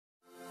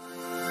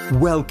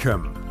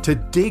Welcome to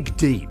Dig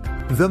Deep,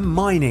 the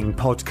mining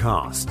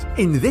podcast.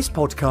 In this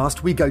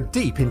podcast, we go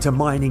deep into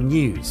mining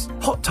news,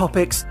 hot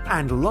topics,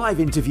 and live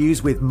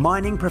interviews with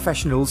mining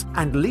professionals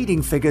and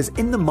leading figures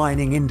in the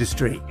mining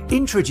industry.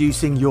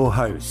 Introducing your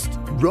host,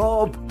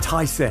 Rob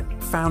Tyson,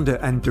 founder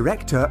and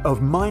director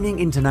of Mining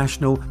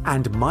International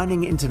and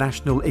Mining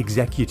International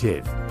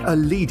Executive, a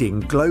leading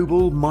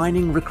global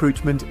mining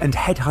recruitment and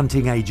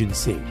headhunting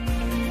agency.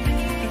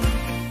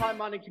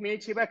 Mining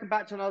community, welcome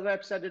back to another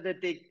episode of the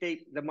Dig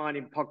Deep, the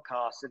mining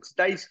podcast. And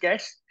today's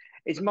guest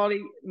is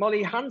Molly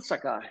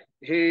Hunsaker,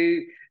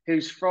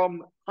 who's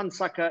from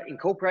Hunsaker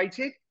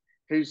Incorporated,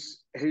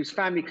 whose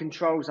family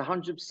controls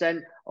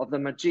 100% of the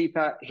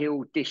Majuba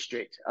Hill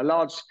District, a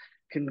large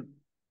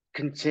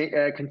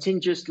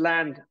contiguous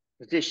land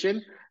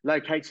position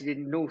located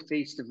in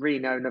northeast of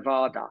Reno,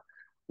 Nevada,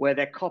 where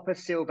their copper,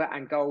 silver,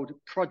 and gold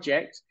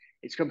project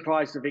is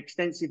comprised of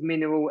extensive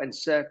mineral and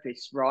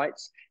surface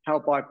rights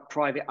held by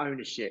private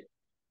ownership,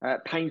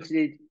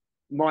 patented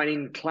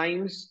mining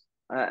claims,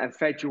 and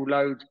Federal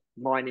Lode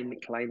Mining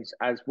claims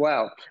as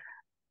well.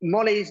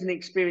 Molly is an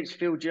experienced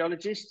field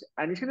geologist,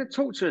 and he's going to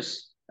talk to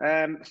us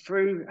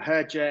through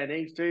her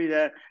journey,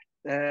 through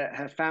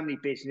her family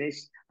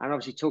business, and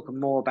obviously talking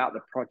more about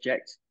the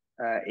project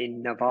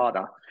in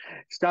Nevada.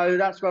 So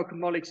let's welcome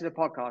Molly to the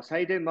podcast. How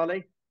you doing,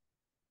 Molly?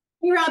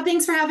 Hey, Rob.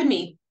 Thanks for having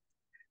me.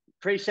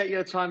 Appreciate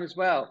your time as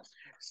well.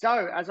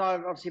 So, as I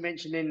obviously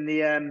mentioned in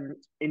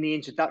the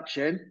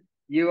introduction,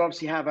 you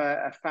obviously have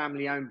a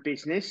family-owned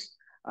business.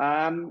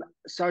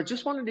 So, I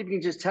just wondered if you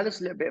can just tell us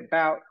a little bit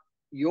about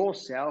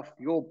yourself,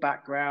 your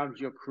background,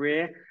 your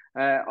career.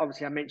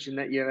 Obviously, I mentioned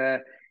that you're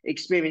an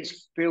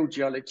experienced field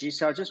geologist.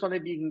 So, I just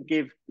wondered if you can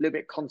give a little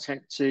bit of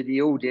content to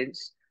the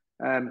audience,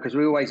 because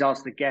we always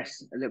ask the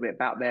guests a little bit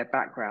about their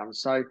background.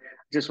 So, I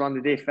just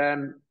wondered if,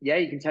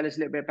 you can tell us a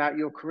little bit about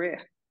your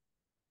career.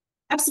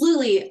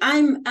 Absolutely.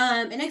 I'm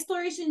an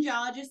exploration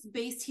geologist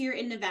based here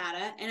in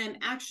Nevada, and I'm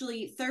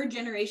actually third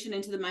generation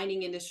into the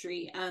mining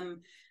industry. I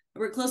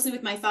work closely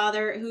with my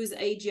father, who's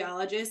a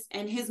geologist,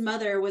 and his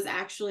mother was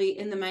actually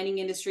in the mining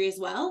industry as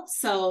well.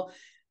 So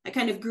I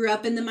kind of grew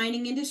up in the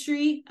mining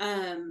industry.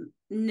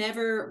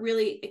 Never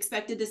really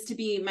expected this to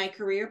be my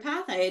career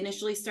path. I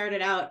initially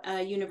started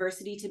out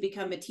university to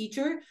become a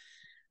teacher,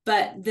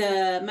 but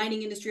the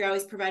mining industry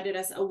always provided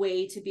us a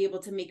way to be able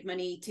to make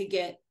money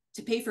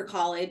to pay for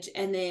college.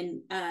 And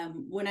then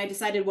when I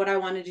decided what I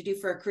wanted to do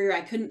for a career, I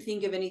couldn't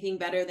think of anything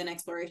better than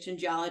exploration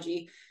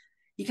geology.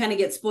 You kind of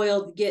get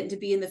spoiled getting to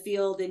be in the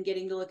field and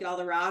getting to look at all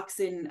the rocks.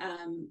 And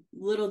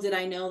little did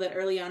I know that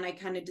early on, I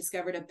kind of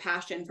discovered a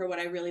passion for what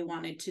I really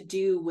wanted to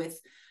do with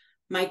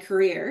my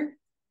career.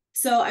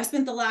 So I've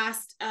spent the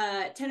last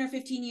 10 or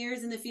 15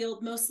 years in the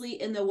field,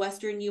 mostly in the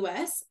Western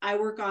US. I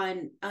work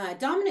on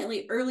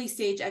dominantly early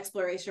stage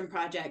exploration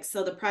projects.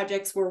 So the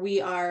projects where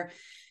we are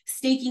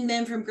staking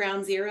them from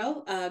ground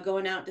zero,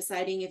 going out,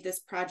 deciding if this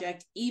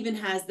project even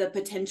has the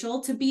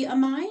potential to be a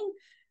mine.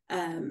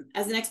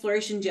 As an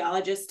exploration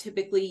geologist,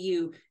 typically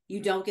you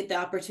don't get the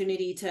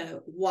opportunity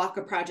to walk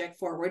a project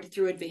forward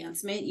through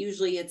advancement.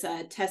 Usually it's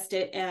test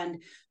it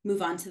and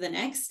move on to the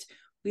next.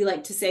 We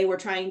like to say we're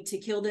trying to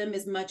kill them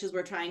as much as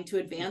we're trying to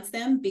advance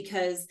them,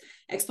 because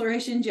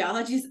exploration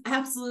geology is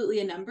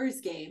absolutely a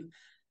numbers game.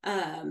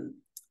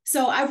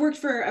 So I've worked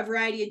for a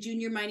variety of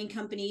junior mining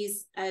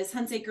companies. As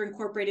Hunsaker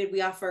Incorporated, we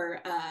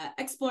offer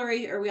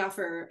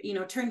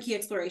turnkey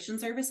exploration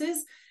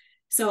services.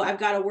 So I've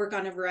got to work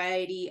on a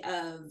variety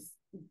of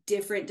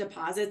different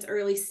deposits,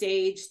 early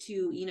stage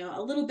to,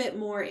 a little bit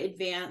more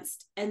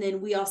advanced. And then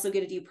we also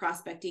get to do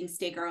prospecting,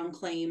 stake our own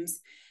claims.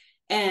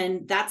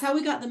 And that's how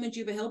we got the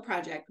Majuba Hill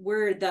project.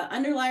 We're the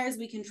underliers.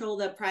 We control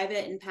the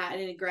private and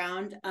patented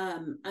ground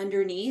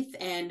underneath.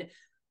 And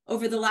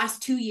over the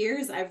last 2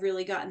 years, I've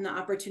really gotten the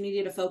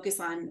opportunity to focus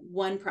on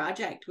one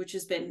project, which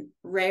has been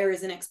rare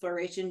as an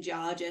exploration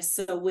geologist.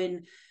 So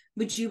when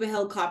Majuba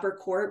Hill Copper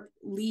Corp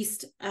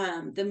leased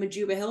the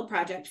Majuba Hill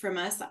project from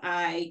us,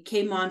 I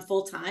came on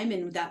full time,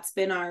 and that's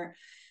been our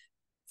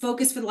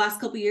focus for the last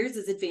couple of years,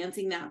 is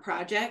advancing that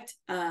project.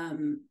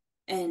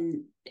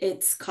 And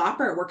it's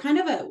copper. We're kind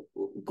of a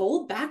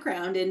gold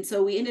background, and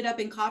so we ended up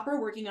in copper,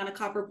 working on a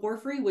copper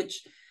porphyry,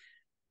 which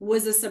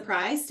was a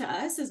surprise to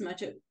us as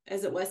much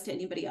as it was to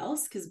anybody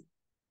else, because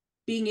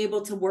being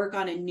able to work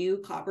on a new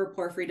copper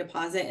porphyry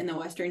deposit in the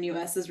Western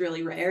US is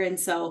really rare. And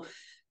so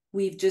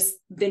we've just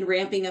been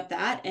ramping up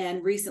that,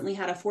 and recently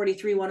had a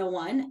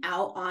 43-101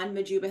 out on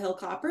Majuba Hill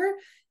Copper.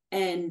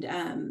 And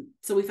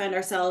so I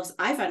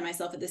find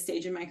myself at this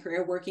stage in my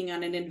career working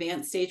on an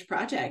advanced stage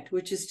project,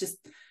 which is just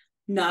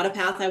not a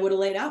path I would have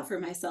laid out for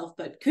myself,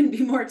 but couldn't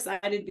be more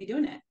excited to be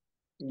doing it.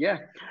 Yeah.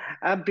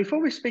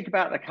 Before we speak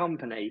about the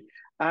company,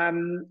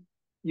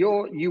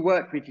 you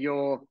work with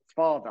your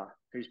father,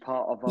 who's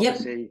part of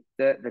obviously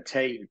the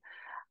team.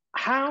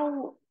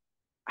 How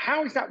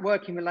is that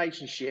working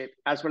relationship,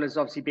 as well as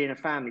obviously being a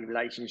family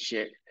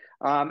relationship?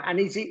 And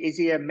is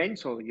he a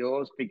mentor of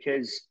yours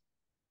because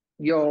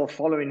you're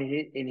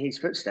following in his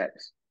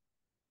footsteps?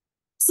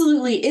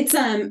 Absolutely. It's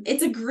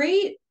a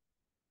great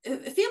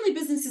family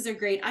businesses are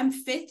great. I'm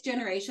 5th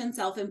generation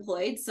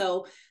self-employed.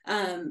 So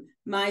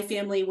my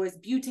family was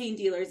butane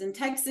dealers in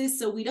Texas.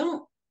 So we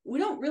don't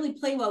really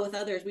play well with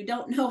others. We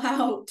don't know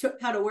how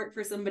to work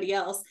for somebody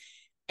else.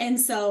 And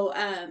so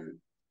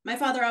my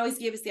father always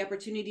gave us the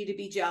opportunity to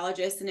be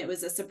geologists. And it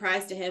was a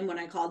surprise to him when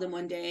I called him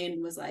one day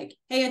and was like,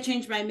 hey, I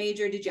changed my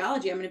major to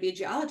geology. I'm going to be a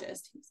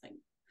geologist. He was like,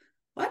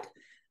 what?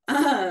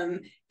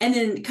 And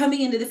then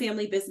coming into the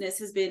family business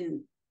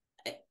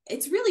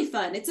it's really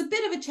fun. It's a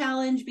bit of a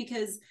challenge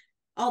because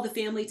all the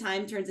family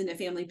time turns into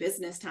family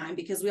business time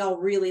because we all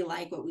really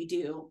like what we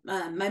do.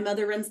 My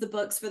mother runs the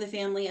books for the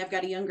family. I've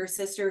got a younger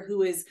sister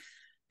who has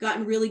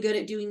gotten really good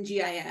at doing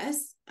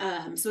GIS.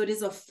 So it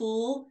is a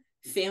full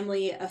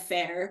family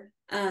affair.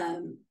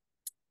 And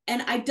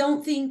I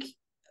don't think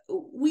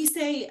we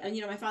say,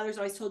 my father's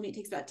always told me it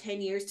takes about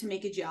 10 years to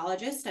make a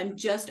geologist. I'm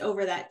just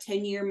over that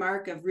 10-year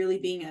mark of really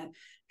being a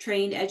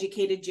trained,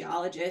 educated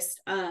geologist,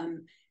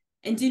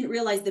 and didn't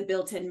realize the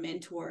built-in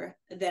mentor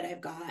that I've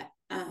got.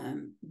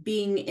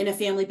 Being in a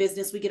family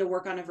business, we get to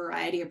work on a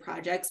variety of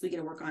projects. We get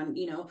to work on,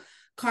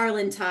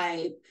 Carlin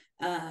type,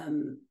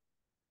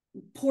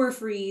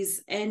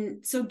 porphyries.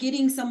 And so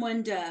getting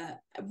someone to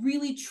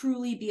really,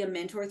 truly be a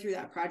mentor through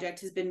that project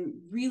has been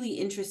really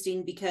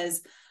interesting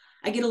because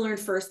I get to learn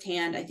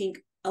firsthand. I think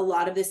a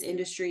lot of this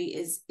industry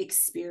is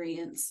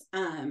experience.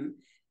 And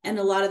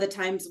a lot of the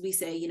times we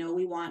say,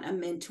 we want a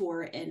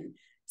mentor, and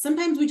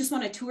sometimes we just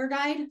want a tour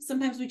guide.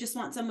 Sometimes we just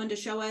want someone to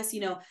show us,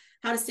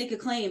 how to stake a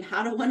claim,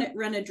 how to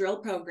run a drill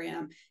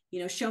program,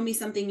 show me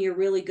something you're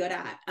really good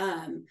at.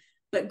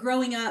 But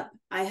growing up,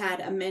 I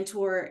had a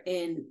mentor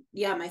in,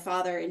 my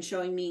father, and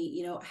showing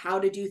me, how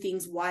to do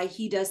things, why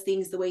he does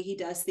things the way he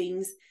does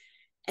things.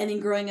 And then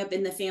growing up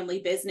in the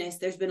family business,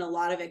 there's been a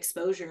lot of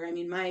exposure. I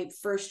mean, my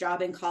first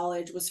job in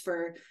college was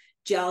for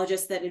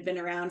geologists that had been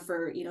around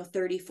for,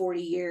 30,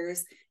 40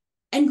 years.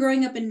 And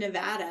growing up in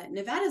Nevada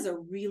is a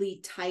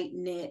really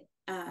tight-knit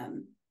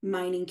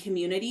mining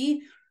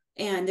community.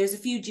 And there's a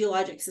few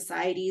geologic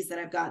societies that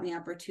I've gotten the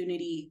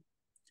opportunity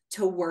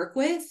to work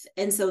with.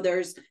 And so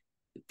there's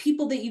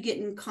people that you get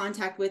in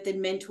contact with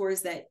and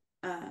mentors that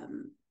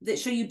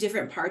show you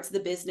different parts of the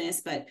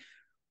business, but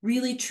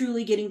really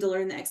truly getting to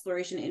learn the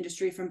exploration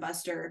industry from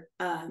Buster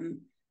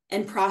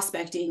and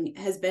prospecting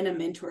has been a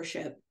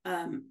mentorship.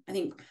 I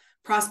think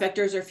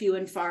prospectors are few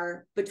and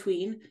far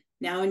between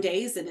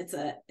nowadays, and it's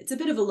a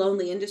bit of a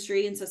lonely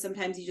industry. And so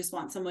sometimes you just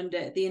want someone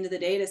to, at the end of the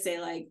day, to say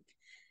like,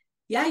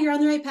 yeah, you're on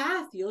the right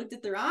path. You looked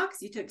at the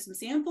rocks, you took some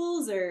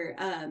samples, or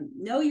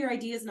no, your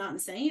idea is not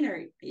insane,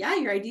 or yeah,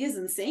 your idea is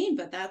insane,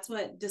 but that's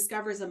what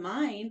discovers a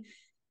mine.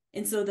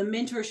 And so the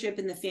mentorship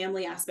and the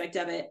family aspect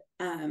of it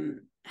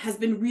has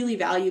been really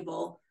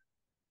valuable.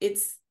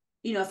 It's,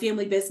 a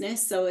family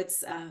business. So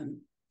it's, I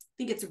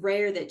think it's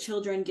rare that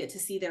children get to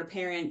see their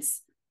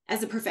parents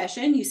as a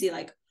profession. You see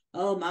like,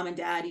 oh, mom and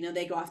dad,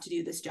 they go off to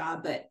do this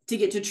job, but to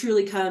get to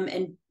truly come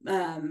and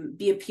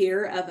be a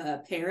peer of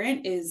a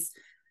parent is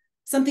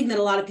something that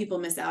a lot of people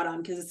miss out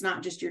on, because it's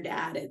not just your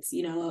dad. It's,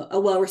 a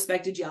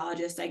well-respected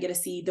geologist. I get to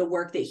see the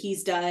work that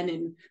he's done.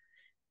 And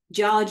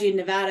geology in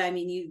Nevada, I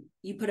mean,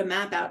 you put a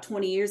map out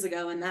 20 years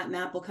ago and that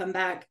map will come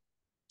back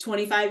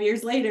 25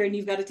 years later and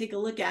you've got to take a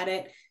look at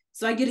it.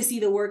 So I get to see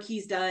the work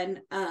he's done.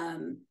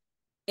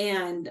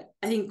 And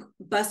I think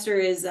Buster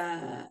is,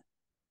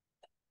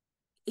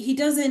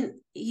 he's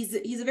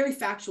a very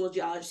factual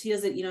geologist. He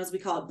doesn't, as we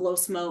call it, blow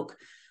smoke.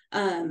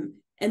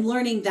 And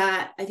learning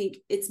that, I think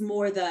it's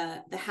more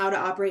the how to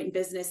operate in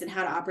business and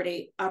how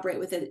to operate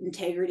with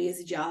integrity as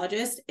a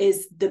geologist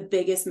is the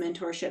biggest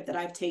mentorship that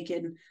I've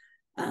taken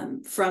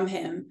from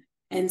him.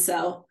 And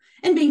so,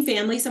 and being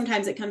family,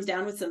 sometimes it comes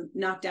down with some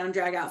knockdown,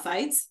 drag out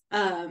fights.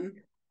 I'm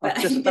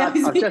just about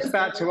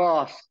to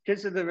ask,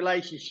 because of the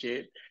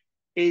relationship,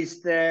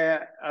 is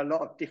there a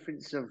lot of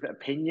difference of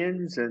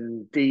opinions,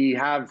 and do you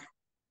have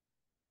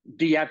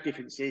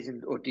differences,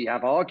 or do you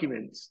have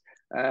arguments?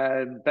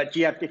 But do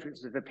you have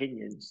differences of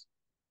opinions?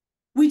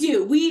 We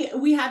do.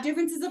 We have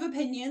differences of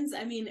opinions.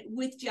 I mean,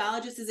 with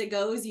geologists as it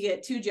goes, you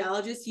get 2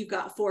 geologists, you've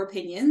got 4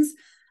 opinions.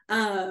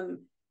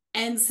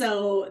 And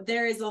so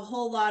there is a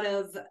whole lot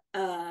of,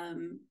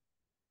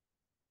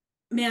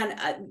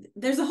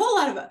 there's a whole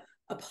lot of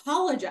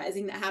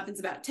apologizing that happens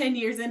about 10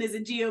 years in as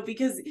a geo,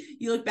 because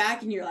you look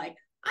back and you're like,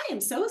 I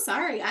am so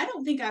sorry. I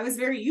don't think I was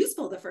very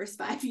useful the first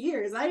 5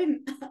 years. I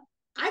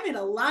made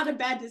a lot of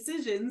bad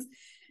decisions.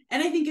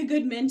 And I think a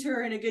good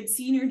mentor and a good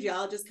senior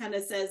geologist kind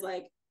of says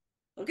like,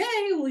 okay,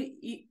 well,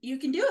 you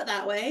can do it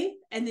that way.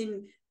 And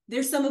then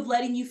there's some of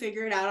letting you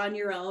figure it out on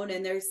your own.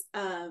 And there's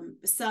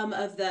some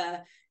of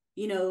the,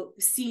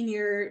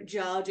 senior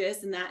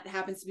geologists, and that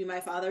happens to be my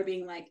father,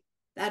 being like,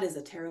 that is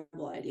a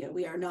terrible idea.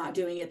 We are not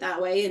doing it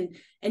that way.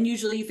 And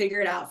usually you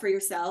figure it out for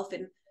yourself.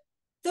 And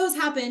those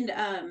happened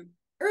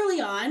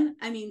early on.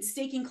 I mean,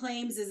 staking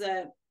claims as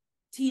a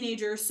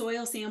teenager,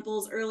 soil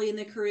samples early in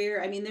the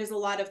career. I mean, there's a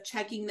lot of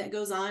checking that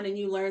goes on, and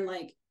you learn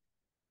like,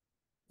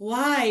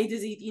 why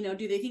does he,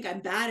 do they think I'm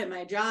bad at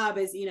my job,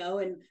 as,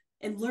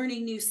 and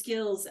learning new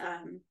skills.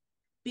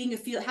 Being a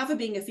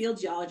field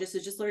geologist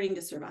is just learning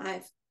to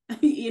survive. I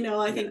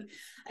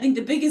think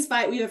the biggest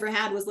fight we ever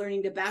had was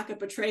learning to back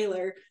up a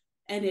trailer,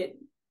 and it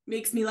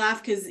makes me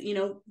laugh because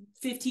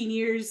 15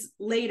 years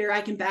later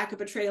I can back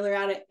up a trailer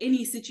out of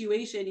any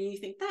situation, and you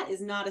think that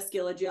is not a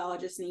skill a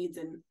geologist needs,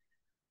 and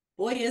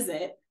boy is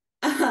it.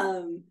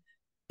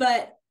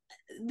 But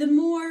the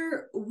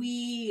more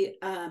we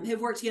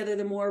have worked together,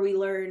 the more we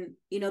learn,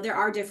 there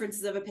are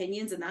differences of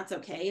opinions, and that's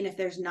okay. And if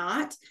there's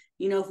not,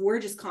 if we're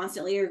just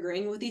constantly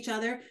agreeing with each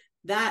other,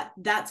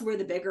 that's where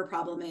the bigger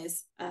problem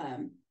is.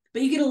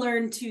 But you get to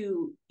learn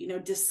to,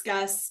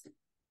 discuss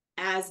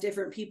as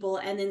different people.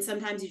 And then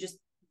sometimes you just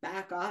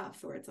back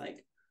off, or it's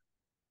like,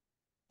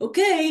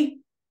 okay,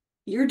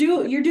 you're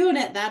doing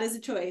it. That is a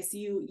choice.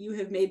 You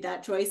have made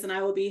that choice, and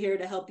I will be here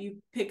to help you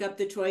pick up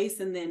the choice.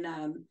 And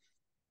then,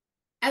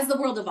 as the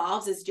world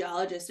evolves as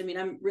geologists,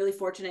 I'm really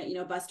fortunate,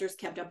 Buster's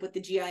kept up with the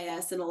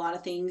GIS and a lot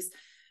of things.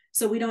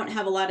 So we don't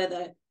have a lot of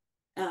the,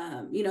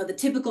 the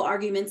typical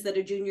arguments that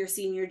a junior,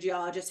 senior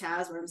geologist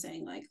has, where I'm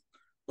saying like,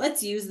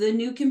 let's use the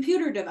new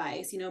computer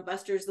device.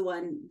 Buster's the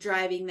one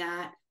driving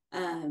that.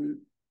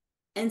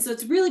 And so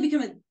it's really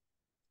become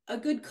a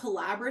good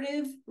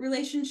collaborative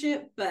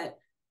relationship, but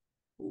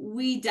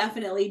we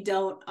definitely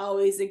don't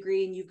always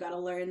agree. And you've got to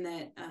learn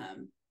that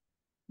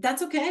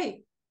that's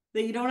okay,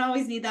 that you don't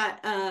always need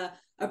that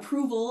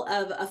approval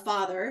of a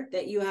father,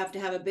 that you have to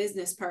have a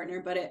business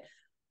partner. But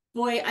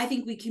I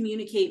think we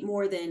communicate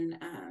more than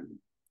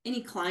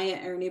any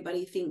client or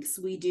anybody thinks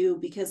we do,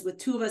 because with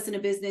two of us in a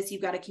business,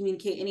 you've got to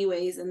communicate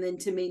anyways. And then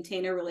to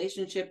maintain a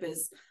relationship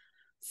as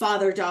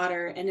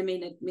father-daughter, and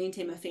to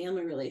maintain a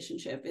family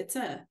relationship, it's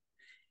a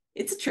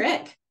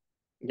trick.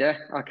 Yeah,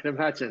 I can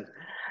imagine.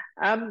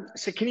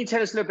 So can you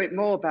tell us a little bit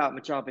more about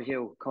Majuba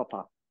Hill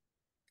Copper?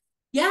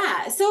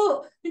 Yeah,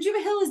 so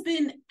Majuba Hill has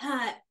been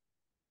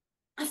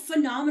a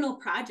phenomenal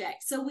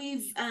project. So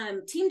we've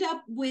teamed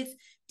up with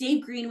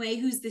Dave Greenway,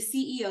 who's the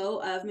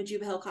CEO of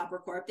Majuba Hill Copper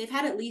Corp. They've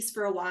had it leased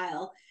for a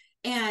while.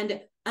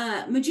 And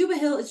Majuba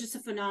Hill is just a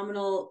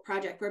phenomenal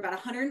project. We're about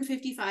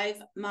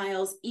 155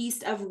 miles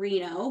east of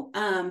Reno,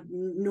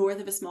 north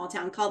of a small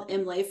town called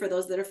Imlay, for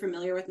those that are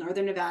familiar with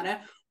Northern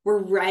Nevada.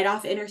 We're right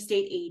off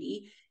Interstate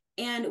 80.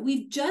 And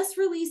we've just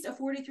released a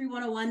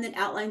 43-101 that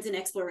outlines an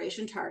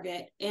exploration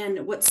target.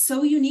 And what's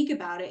so unique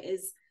about it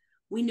is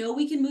we know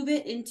we can move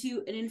it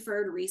into an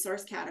inferred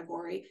resource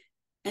category,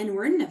 and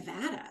we're in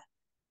Nevada.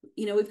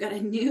 We've got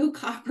a new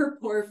copper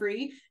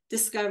porphyry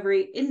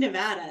discovery in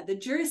Nevada. The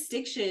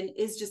jurisdiction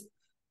is just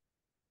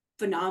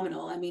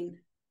phenomenal. I'm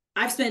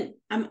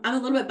a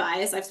little bit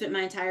biased. I've spent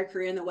my entire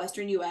career in the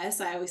Western US.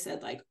 I always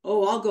said like,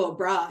 oh, I'll go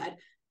abroad,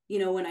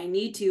 when I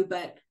need to.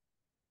 But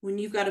when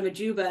you've got a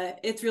Majuba,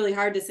 it's really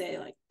hard to say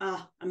like,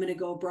 I'm going to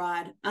go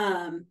abroad.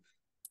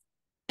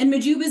 And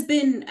Majuba's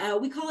been,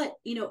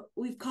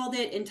 we've called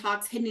it in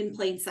talks hidden in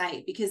plain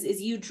sight, because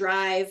as you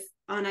drive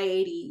on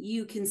I-80,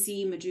 you can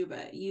see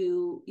Majuba.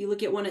 You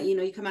look at one,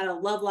 you come out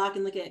of Lovelock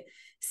and looking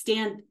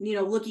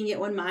at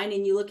one mine,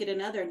 and you look at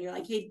another, and you're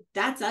like, hey,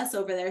 that's us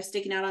over there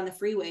sticking out on the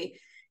freeway.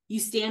 You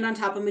stand on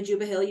top of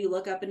Majuba Hill, you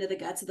look up into the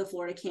guts of the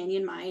Florida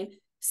Canyon mine.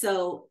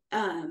 So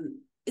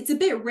it's a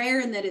bit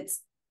rare in that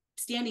it's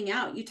standing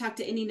out. You talk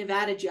to any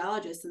Nevada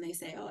geologist and they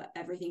say, oh,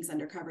 everything's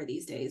undercover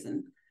these days.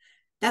 And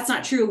that's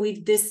not true.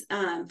 This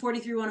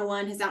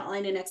 43-101 has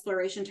outlined an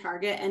exploration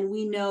target, and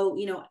we know,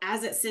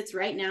 as it sits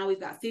right now,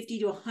 we've got 50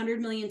 to 100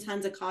 million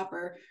tons of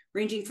copper,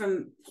 ranging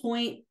from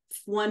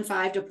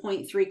 0.15 to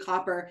 0.3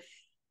 copper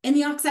in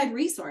the oxide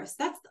resource.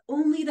 That's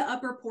only the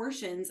upper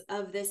portions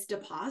of this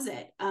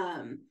deposit.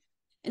 And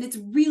it's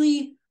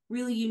really,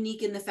 really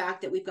unique in the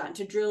fact that we've gotten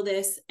to drill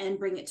this and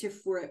bring it to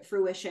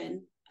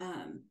fruition.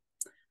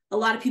 A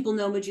lot of people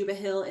know Majuba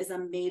Hill is a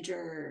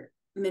major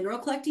mineral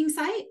collecting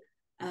site.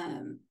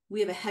 We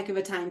have a heck of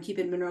a time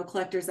keeping mineral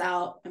collectors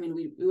out.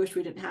 We wish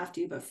we didn't have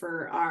to, but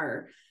for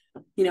our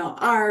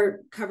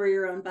cover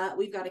your own butt,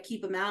 we've got to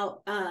keep them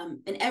out.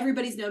 And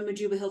everybody's known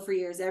Majuba Hill for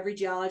years. Every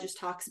geologist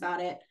talks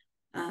about it.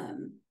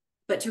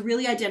 But to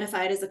really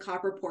identify it as a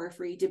copper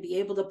porphyry, to be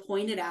able to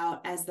point it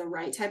out as the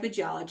right type of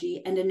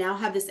geology, and to now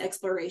have this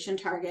exploration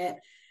target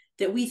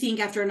that we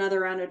think after another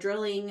round of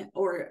drilling,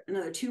 or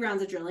another 2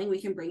 rounds of drilling, we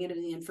can bring it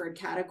in the inferred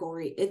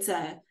category. It's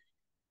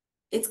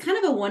kind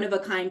of a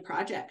one-of-a-kind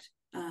project.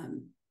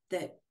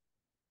 That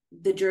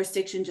the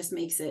jurisdiction just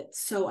makes it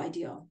so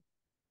ideal.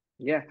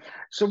 Yeah.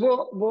 So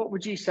what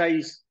would you say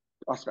is,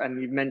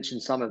 and you've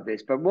mentioned some of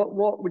this, but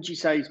what would you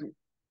say is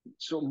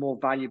sort of more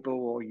valuable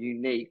or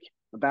unique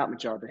about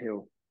Majuba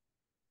Hill?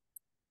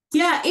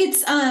 Yeah,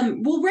 it's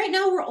well, right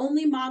now we're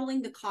only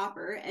modeling the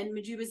copper, and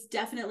Majuba is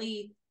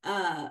definitely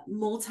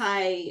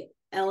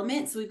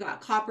multi-element. So we've got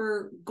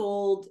copper,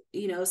 gold,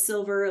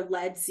 silver,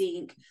 lead,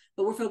 zinc,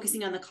 but we're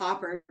focusing on the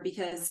copper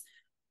because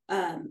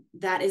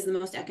that is the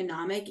most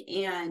economic.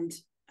 And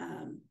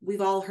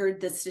we've all heard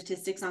the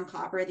statistics on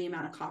copper, the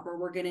amount of copper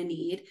we're going to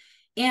need.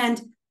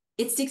 And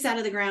it sticks out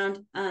of the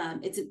ground.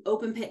 It's an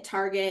open pit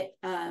target.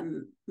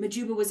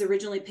 Majuba was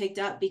originally picked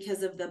up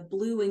because of the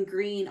blue and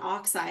green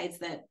oxides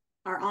that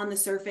are on the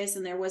surface,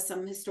 and there was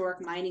some historic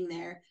mining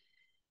there.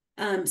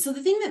 So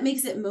the thing that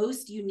makes it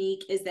most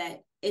unique is that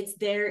It's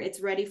there,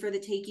 it's ready for the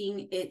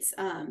taking. It's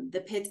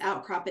the pits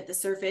outcrop at the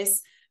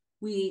surface.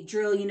 We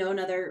drill,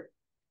 another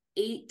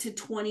 8 to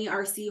 20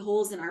 RC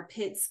holes, and our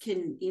pits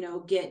can,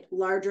 get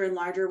larger and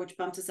larger, which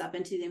bumps us up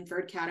into the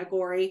inferred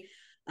category.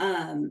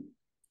 And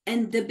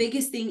the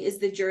biggest thing is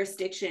the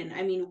jurisdiction.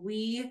 I mean,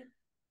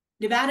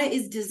 Nevada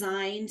is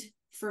designed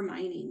for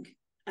mining,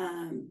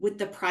 with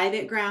the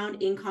private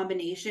ground in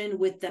combination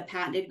with the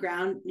patented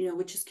ground,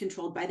 which is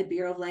controlled by the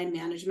Bureau of Land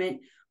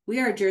Management. We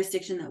are a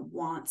jurisdiction that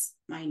wants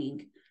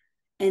mining.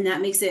 And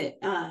that makes it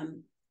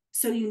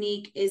so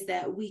unique, is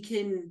that we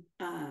can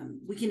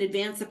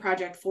advance the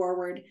project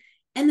forward.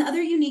 And the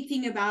other unique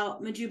thing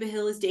about Majuba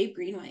Hill is Dave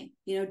Greenway.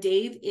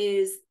 Dave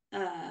is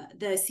the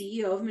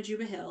CEO of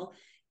Majuba Hill,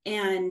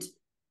 and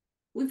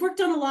we've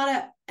worked on a lot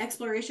of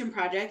exploration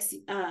projects.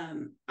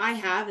 I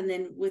have, and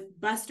then with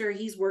Buster,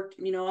 he's worked,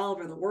 all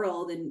over the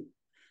world. And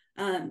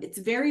it's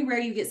very rare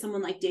you get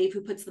someone like Dave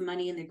who puts the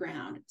money in the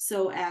ground.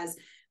 So as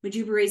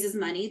Majuba raises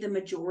money, the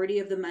majority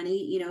of the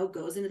money,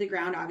 goes into the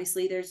ground.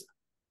 Obviously, there's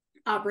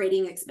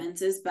operating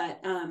expenses,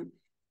 but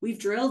we've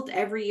drilled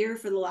every year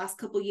for the last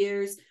couple of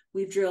years.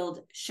 We've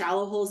drilled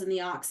shallow holes in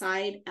the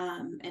oxide,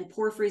 and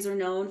porphyries are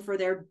known for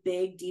their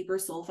big, deeper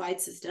sulfide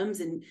systems.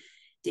 And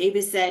Dave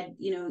has said,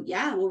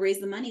 yeah, we'll raise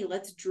the money.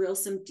 Let's drill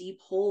some deep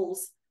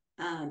holes,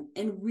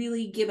 and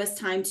really give us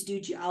time to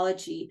do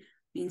geology.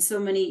 I mean, so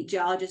many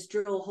geologists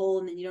drill a hole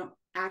and then you don't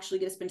actually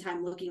get to spend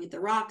time looking at the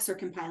rocks or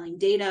compiling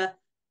data.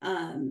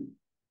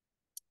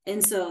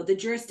 And so the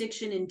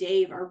jurisdiction and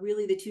Dave are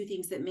really the two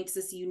things that makes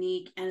us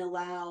unique and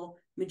allow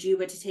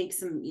Majuba to take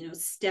some,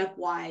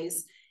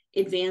 stepwise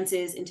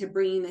advances into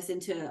bringing this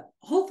into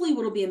hopefully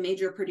what will be a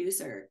major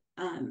producer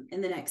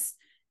in the next,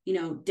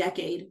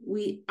 decade.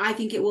 I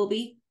think it will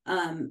be.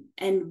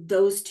 And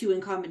those two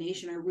in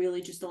combination are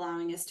really just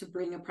allowing us to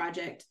bring a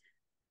project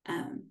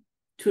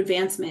to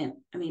advancement.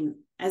 I mean,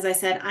 as I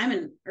said, I'm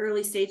an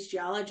early stage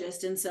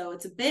geologist, and so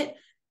it's a bit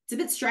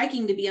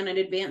striking to be on an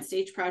advanced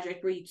stage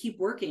project where you keep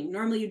working.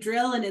 Normally you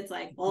drill and it's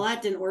like, well,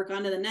 that didn't work,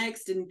 on to the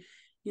next. And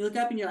you look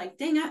up and you're like,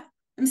 dang,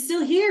 I'm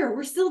still here.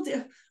 We're still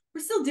doing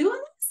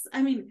this.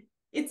 I mean,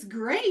 it's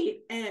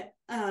great.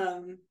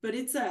 But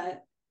it's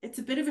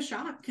a bit of a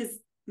shock because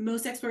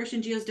most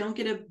exploration geos don't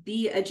get to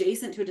be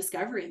adjacent to a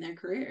discovery in their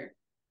career.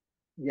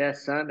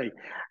 Yes, certainly.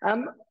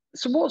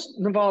 So what's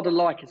Nevada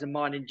like as a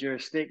mining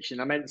jurisdiction?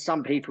 I mean,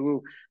 some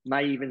people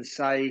may even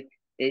say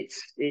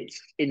it's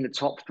in the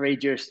top 3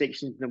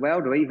 jurisdictions in the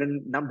world, or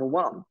even number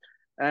 1.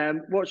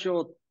 What's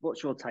your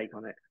take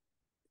on it?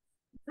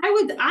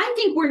 I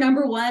think we're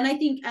number 1. I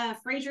think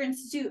Fraser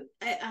Institute,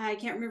 I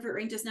can't remember if it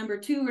ranked us number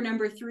 2 or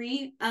number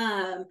 3.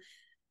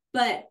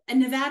 But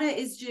Nevada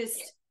is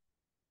just,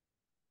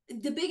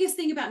 the biggest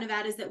thing about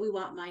Nevada is that we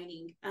want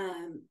mining.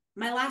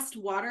 My last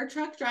water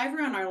truck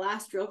driver on our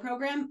last drill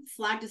program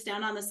flagged us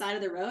down on the side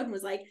of the road and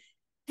was like,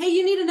 hey,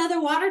 you need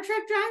another water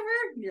truck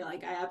driver? And you're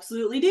like, I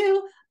absolutely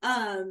do.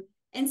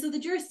 And so the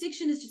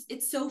jurisdiction is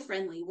it's so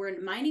friendly. We're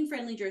a mining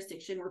friendly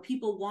jurisdiction where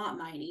people want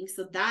mining.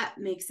 So that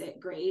makes it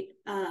great.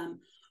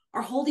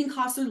 Our holding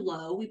costs are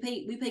low. We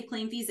pay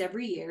claim fees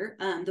every year.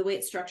 The way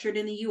it's structured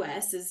in the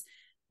US is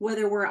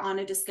whether we're on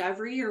a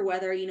discovery or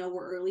whether,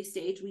 we're early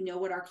stage, we know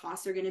what our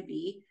costs are going to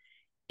be.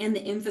 And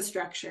the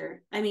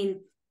infrastructure. I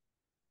mean,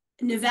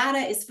 Nevada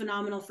is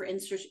phenomenal for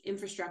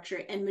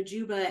infrastructure, and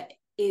Majuba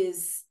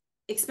is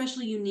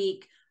especially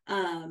unique.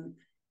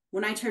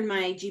 When I turn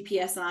my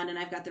GPS on and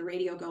I've got the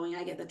radio going,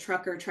 I get the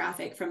trucker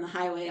traffic from the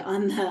highway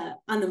on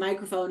the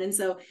microphone. And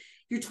so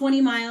you're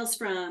 20 miles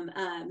from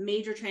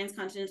major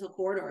transcontinental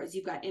corridors.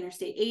 You've got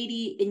Interstate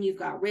 80, and you've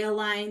got rail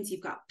lines,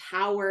 you've got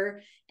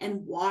power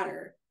and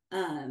water.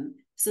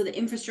 So the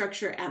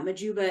infrastructure at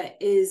Majuba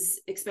is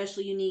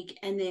especially unique.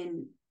 And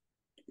then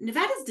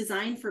Nevada's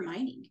designed for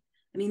mining.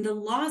 I mean, the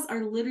laws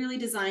are literally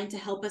designed to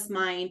help us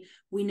mine.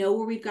 We know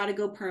where we've got to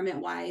go permit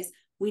wise.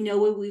 We know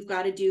what we've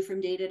got to do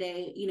from day to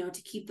day,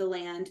 to keep the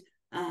land.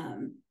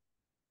 And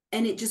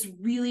it just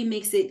really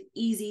makes it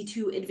easy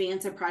to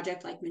advance a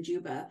project like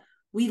Majuba.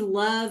 We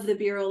love the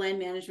Bureau of Land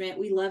Management.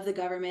 We love the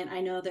government. I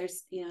know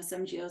there's,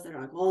 some geos that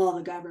are like, oh,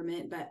 the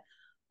government, but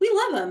we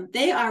love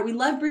them. We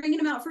love bringing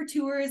them out for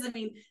tours. I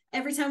mean,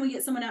 every time we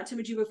get someone out to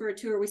Majuba for a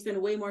tour, we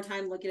spend way more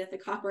time looking at the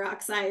copper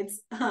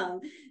oxides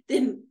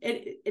than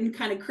and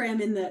kind of cram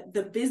in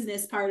the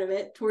business part of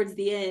it towards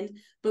the end.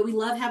 But we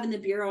love having the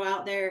Bureau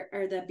out there,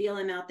 or the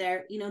BLM out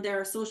there.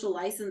 They're a social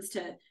license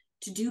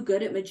to do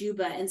good at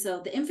Majuba. And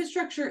so the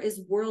infrastructure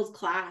is world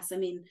class. I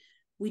mean,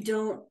 we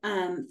don't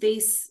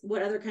face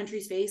what other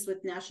countries face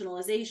with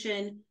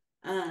nationalization.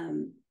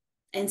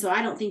 And so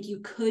I don't think you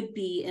could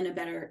be in a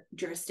better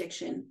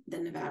jurisdiction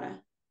than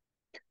Nevada.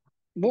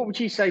 What would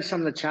you say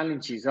some of the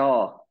challenges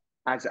are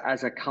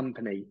as a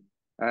company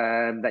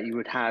that you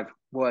would have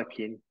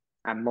working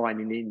and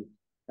mining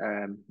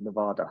in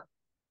Nevada?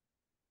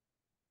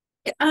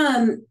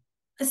 Some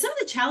of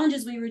the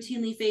challenges we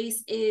routinely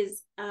face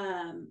is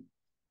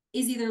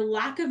either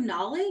lack of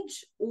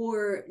knowledge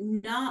or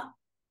not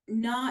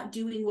not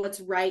doing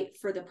what's right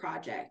for the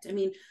project. I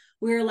mean,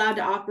 we're allowed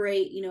to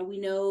operate, we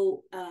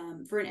know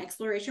for an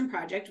exploration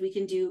project, we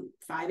can do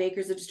 5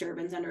 acres of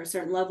disturbance under a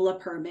certain level of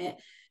permit.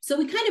 So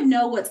we kind of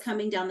know what's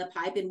coming down the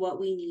pipe and what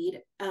we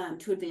need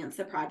to advance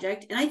the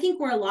project. And I think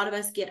where a lot of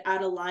us get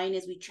out of line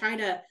is we try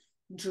to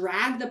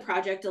drag the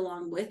project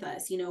along with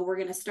us. We're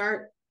going to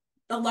start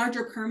a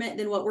larger permit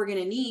than what we're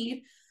going to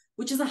need,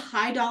 which is a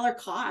high dollar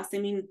cost. I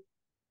mean,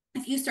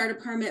 if you start a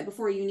permit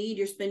before you need,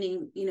 you're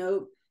spending,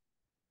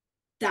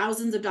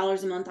 thousands of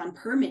dollars a month on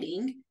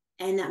permitting,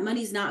 and that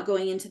money's not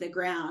going into the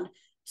ground.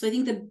 So I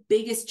think the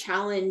biggest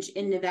challenge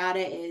in Nevada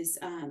is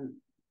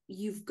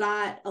you've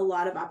got a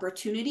lot of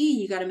opportunity.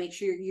 You got to make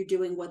sure you're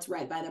doing what's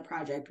right by the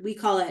project. We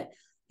call it,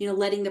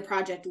 letting the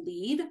project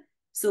lead.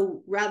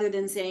 So rather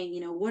than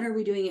saying, what are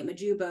we doing at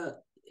Majuba?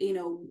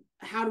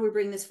 How do we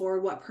bring this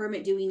forward? What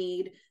permit do we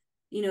need?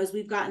 As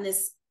we've gotten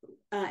this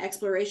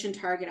exploration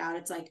target out,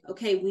 it's like,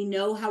 okay, we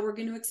know how we're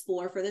going to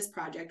explore for this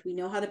project. We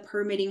know how the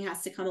permitting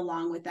has to come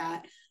along with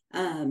that.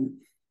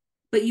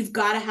 But you've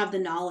got to have the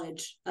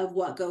knowledge of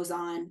what goes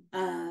on.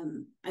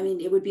 I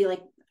mean, it would be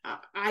like,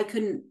 I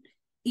couldn't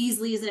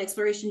easily as an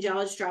exploration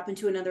geologist drop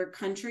into another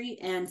country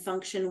and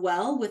function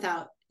well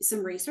without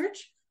some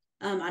research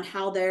on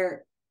how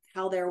their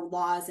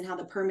laws and how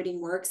the permitting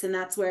works. And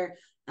that's where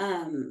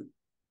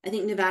I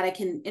think Nevada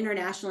can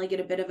internationally get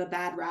a bit of a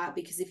bad rap,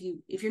 because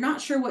if you're not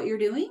sure what you're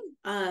doing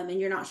and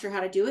you're not sure how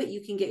to do it,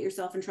 you can get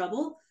yourself in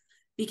trouble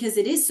because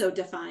it is so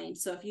defined.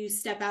 So if you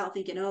step out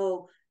thinking,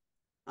 oh,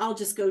 I'll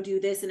just go do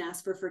this and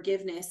ask for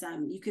forgiveness,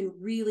 you can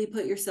really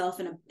put yourself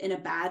in a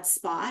bad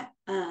spot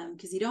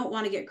because you don't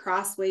want to get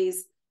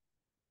crossways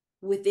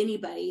with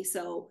anybody.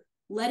 So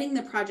letting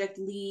the project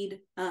lead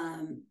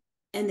and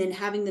then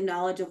having the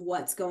knowledge of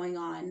what's going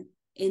on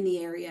in the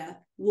area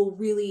will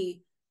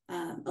really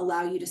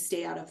allow you to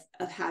stay out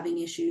of having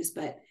issues.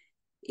 But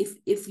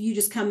if you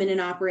just come in and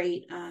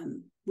operate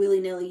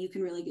willy-nilly, you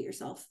can really get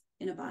yourself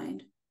in a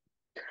bind.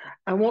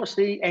 And what's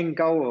the end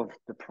goal of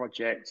the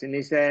project? And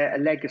is there a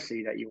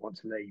legacy that you want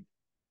to leave?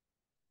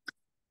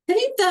 I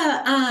think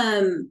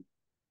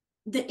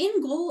the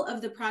end goal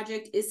of the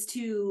project is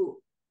to,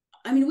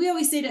 we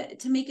always say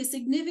to make a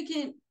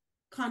significant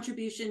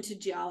contribution to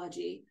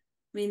geology.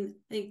 I mean,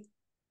 I think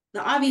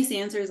the obvious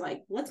answer is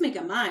like, let's make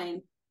a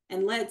mine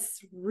and let's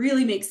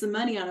really make some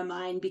money on a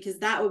mine, because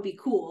that would be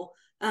cool.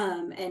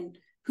 And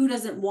who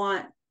doesn't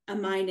want a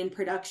mine in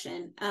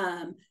production?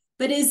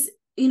 But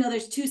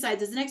there's two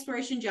sides. As an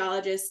exploration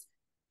geologist,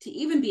 to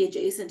even be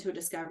adjacent to a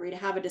discovery, to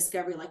have a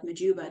discovery like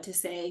Majuba, to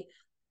say,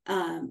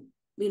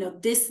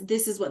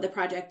 this is what the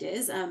project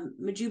is.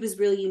 Majuba is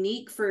really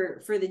unique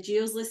for the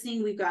geos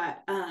listening. We've got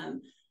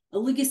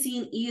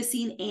Oligocene,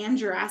 Eocene, and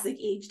Jurassic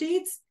age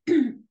dates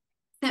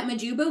at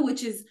Majuba,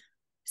 which is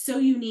so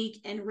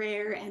unique and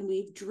rare. And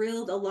we've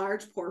drilled a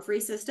large porphyry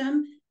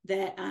system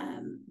that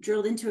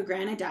drilled into a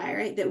granite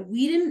diorite that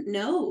we didn't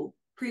know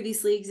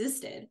previously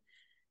existed.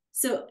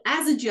 So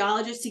as a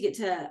geologist, to get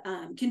to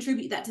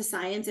contribute that to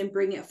science and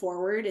bring it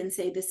forward and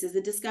say this is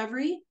a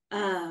discovery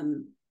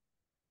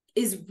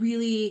is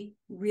really,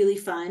 really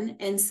fun.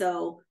 And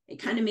so it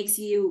kind of makes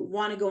you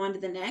want to go on to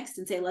the next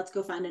and say, let's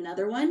go find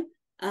another one.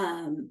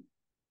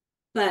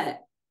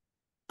 But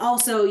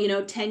also,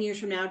 10 years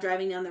from now,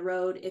 driving down the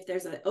road, if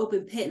there's an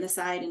open pit in the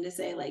side, and to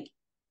say like,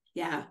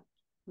 yeah,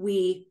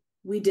 we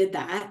did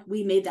that.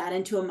 We made that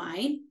into a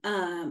mine.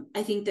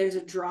 I think there's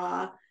a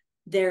draw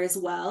there as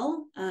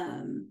well.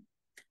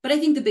 But I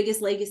think the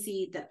biggest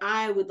legacy that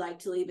I would like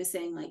to leave is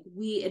saying, like,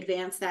 we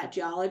advance that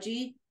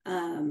geology,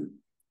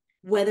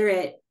 whether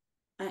it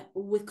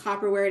with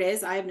copper where it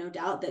is. I have no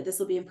doubt that this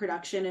will be in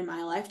production in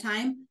my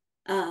lifetime.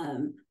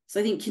 So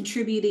I think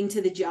contributing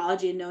to the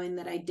geology and knowing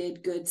that I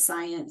did good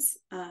science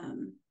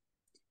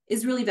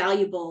is really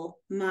valuable.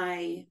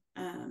 We've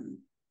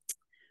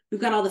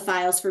got all the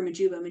files for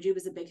Majuba. Majuba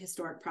is a big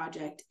historic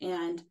project,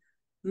 and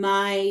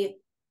my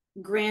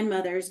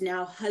grandmother's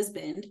now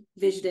husband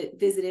visited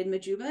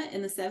Majuba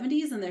in the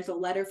 70s, and there's a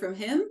letter from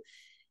him.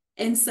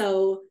 And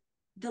so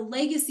the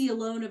legacy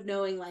alone of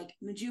knowing like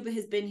Majuba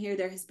has been here,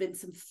 there has been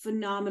some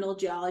phenomenal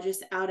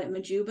geologists out at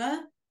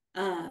Majuba,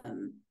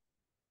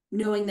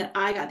 knowing that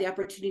I got the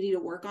opportunity to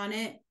work on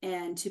it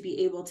and to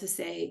be able to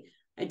say,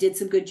 I did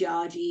some good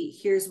geology,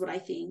 here's what I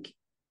think,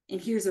 and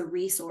here's a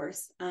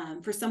resource.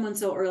 For someone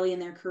so early in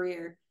their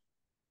career,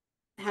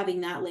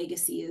 having that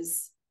legacy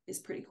is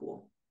pretty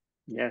cool.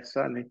 Yes,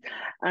 certainly.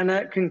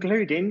 And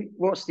concluding,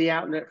 what's the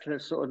outlook for the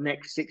sort of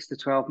next 6 to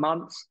 12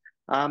 months?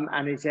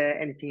 And is there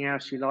anything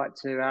else you'd like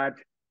to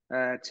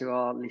add to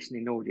our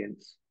listening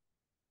audience?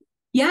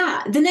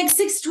 Yeah, the next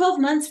 6 to 12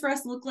 months for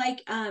us look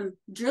like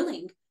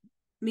drilling.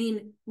 I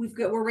mean,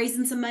 we're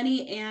raising some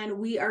money, and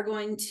we are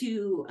going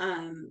to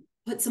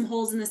put some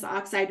holes in this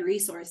oxide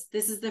resource.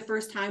 This is the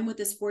first time with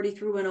this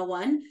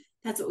 43-101.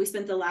 That's what we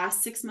spent the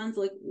last 6 months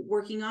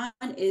working on.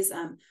 Is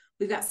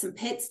we've got some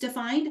pits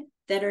defined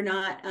that are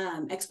not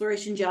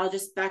exploration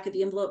geologists back of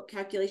the envelope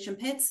calculation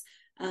pits.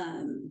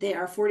 They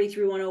are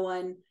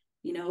 43-101,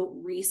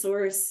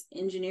 resource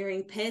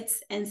engineering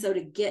pits. And so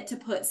to get to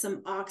put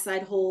some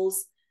oxide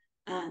holes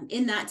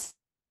in that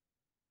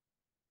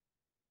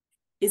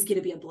is going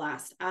to be a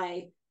blast.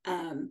 I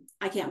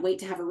can't wait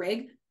to have a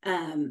rig.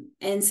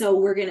 And so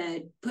we're going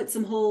to put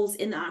some holes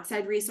in the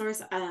oxide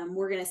resource.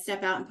 We're going to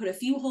step out and put a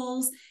few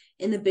holes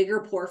in the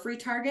bigger porphyry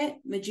target.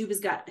 Majuba's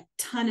got a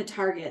ton of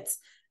targets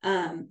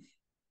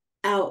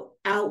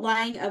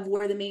outlying of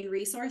where the main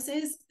resource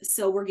is.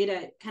 So we're going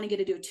to kind of get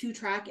to do a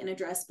 2-track and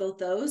address both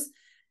those.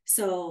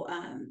 So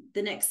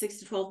the next 6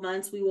 to 12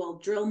 months, we will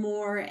drill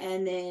more.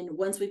 And then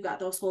once we've got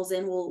those holes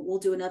in, we'll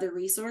do another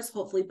resource,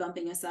 hopefully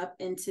bumping us up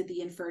into the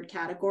inferred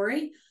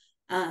category.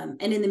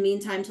 And in the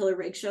meantime, till a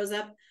rig shows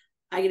up,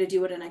 I get to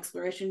do what an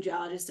exploration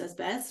geologist does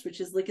best,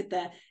 which is look at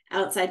the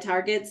outside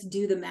targets,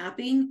 do the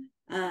mapping.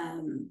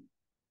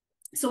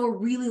 So we're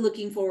really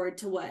looking forward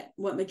to what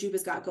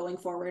Majuba's got going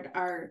forward.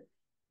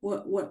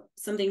 What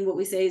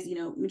we say is,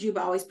 Majuba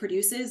always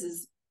produces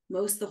is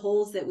most of the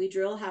holes that we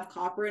drill have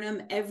copper in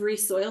them. Every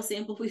soil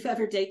sample we've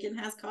ever taken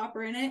has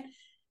copper in it.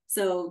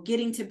 So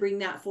getting to bring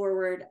that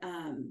forward,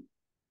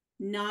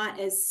 not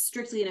as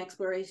strictly an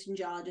exploration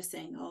geologist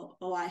saying,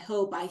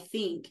 I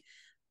think,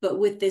 but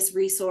with this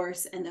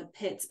resource and the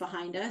pits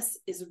behind us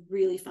is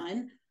really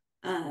fun.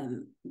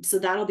 So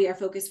that'll be our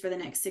focus for the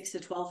next 6 to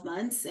 12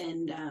 months.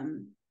 And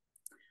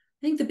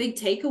I think the big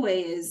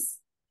takeaway is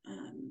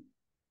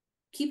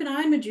keep an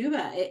eye on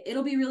Majuba.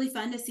 It'll be really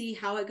fun to see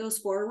how it goes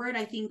forward.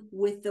 I think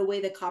with the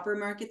way the copper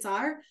markets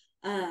are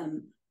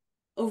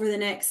over the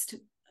next,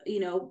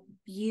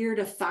 year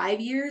to 5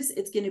 years,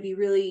 it's going to be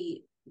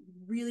really,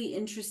 really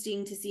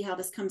interesting to see how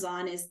this comes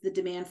on as the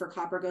demand for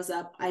copper goes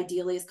up,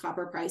 ideally as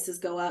copper prices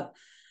go up.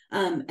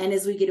 And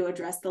as we get to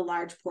address the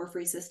large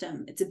porphyry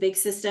system. It's a big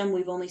system.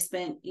 We've only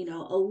spent,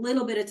 a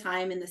little bit of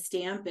time in the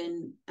stamp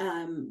and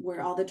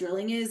where all the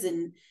drilling is.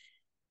 And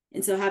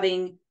so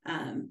having,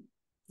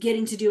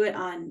 getting to do it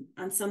on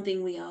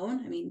something we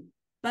own. I mean,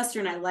 Buster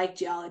and I like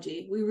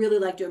geology. We really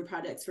like doing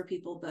projects for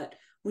people, but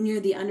when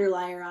you're the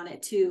underlier on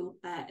it too,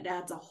 it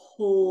adds a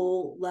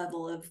whole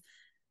level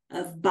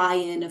of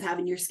buy-in, of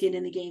having your skin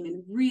in the game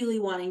and really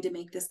wanting to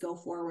make this go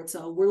forward.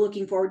 So we're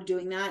looking forward to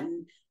doing that.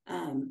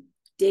 And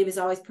Dave has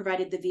always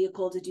provided the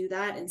vehicle to do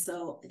that. And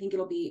so I think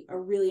it'll be a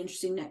really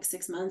interesting next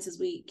 6 months as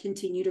we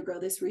continue to grow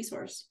this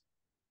resource.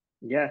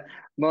 Yeah,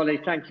 Molly,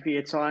 thank you for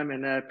your time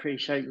and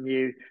appreciate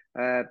you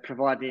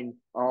providing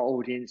our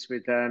audience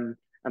with an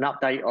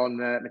update on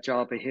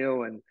Majuba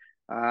Hill.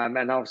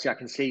 And obviously I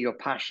can see your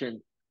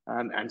passion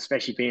and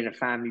especially being a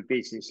family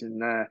business,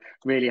 and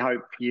really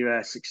hope you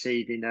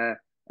succeed in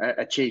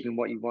achieving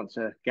what you want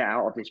to get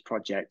out of this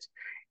project.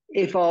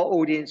 If our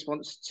audience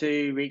wants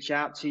to reach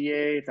out to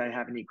you, if they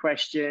have any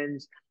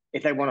questions,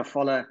 if they want to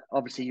follow,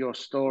 obviously, your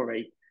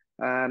story,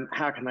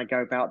 how can they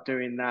go about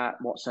doing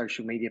that? What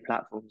social media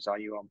platforms are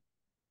you on?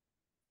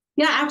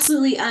 Yeah,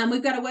 absolutely.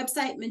 We've got a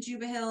website,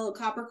 Majuba Hill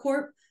Copper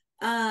Corp,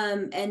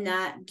 and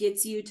that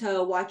gets you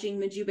to watching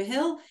Majuba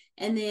Hill.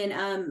 And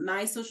then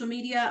my social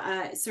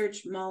media,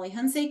 search Molly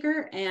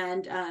Hunsaker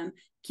and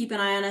keep an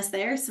eye on us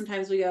there.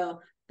 Sometimes we go,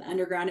 the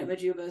underground at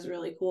Majuba is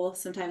really cool.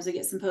 Sometimes we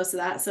get some posts of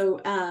that. So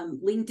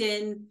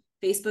LinkedIn,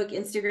 Facebook,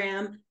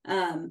 Instagram,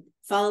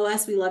 follow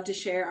us. We love to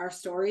share our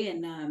story,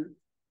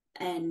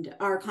 and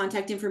our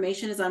contact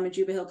information is on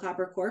Majuba Hill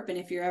Copper Corp. And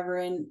if you're ever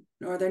in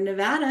Northern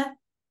Nevada,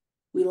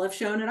 we love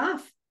showing it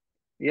off.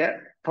 Yeah,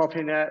 pop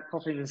in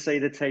and see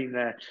the team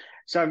there.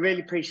 So I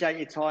really appreciate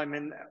your time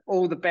and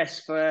all the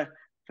best for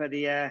the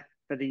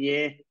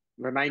year,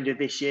 remainder of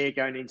this year,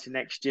 going into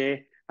next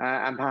year.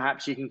 And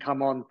perhaps you can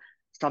come on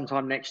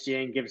sometime next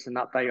year and give us an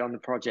update on the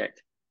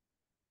project.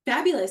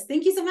 Fabulous.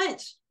 Thank you so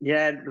much.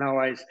 Yeah, no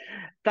worries.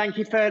 Thank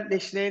you for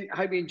listening. I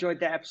hope you enjoyed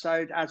the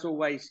episode. As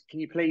always, can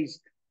you please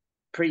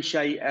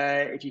appreciate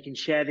if you can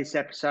share this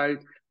episode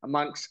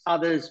amongst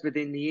others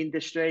within the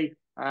industry,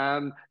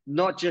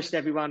 not just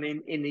everyone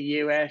in the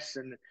US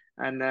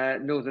and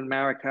Northern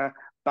America,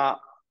 but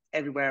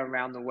everywhere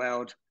around the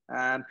world.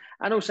 And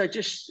also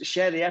just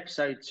share the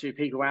episode to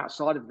people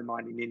outside of the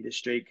mining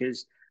industry,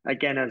 because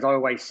again, as I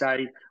always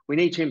say, we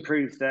need to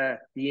improve the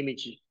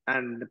image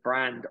and the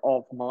brand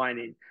of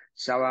mining.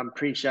 So I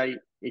appreciate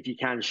if you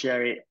can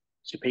share it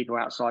to people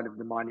outside of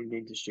the mining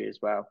industry as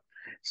well.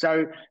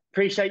 So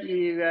appreciate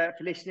you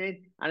for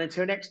listening. And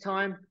until next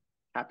time,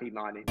 happy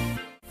mining.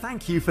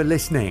 Thank you for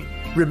listening.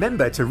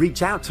 Remember to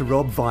reach out to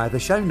Rob via the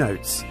show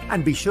notes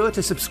and be sure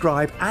to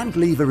subscribe and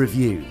leave a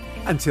review.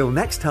 Until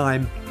next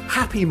time,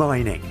 happy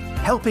mining,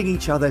 helping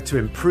each other to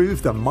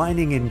improve the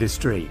mining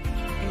industry.